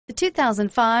The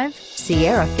 2005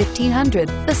 Sierra 1500.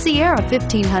 The Sierra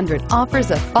 1500 offers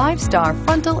a 5-star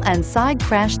frontal and side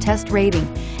crash test rating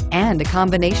and a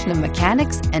combination of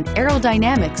mechanics and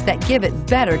aerodynamics that give it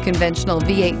better conventional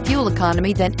V8 fuel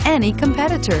economy than any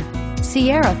competitor.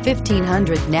 Sierra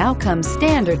 1500 now comes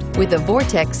standard with a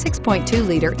Vortec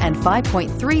 6.2-liter and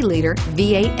 5.3-liter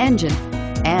V8 engine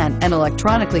and an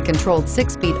electronically controlled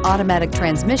 6-speed automatic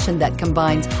transmission that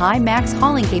combines high max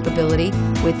hauling capability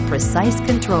with precise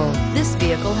control. This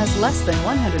vehicle has less than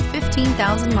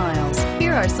 115,000 miles.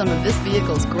 Here are some of this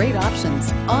vehicle's great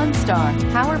options: OnStar,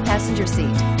 power passenger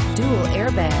seat, dual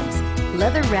airbags,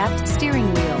 leather-wrapped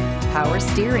steering wheel, power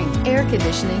steering, air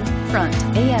conditioning, front,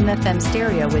 AM/FM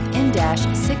stereo with in-dash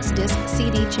 6-disc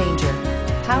CD changer,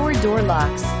 power door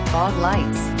locks, fog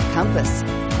lights, compass.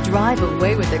 Drive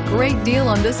away with a great deal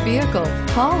on this vehicle.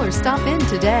 Call or stop in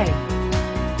today.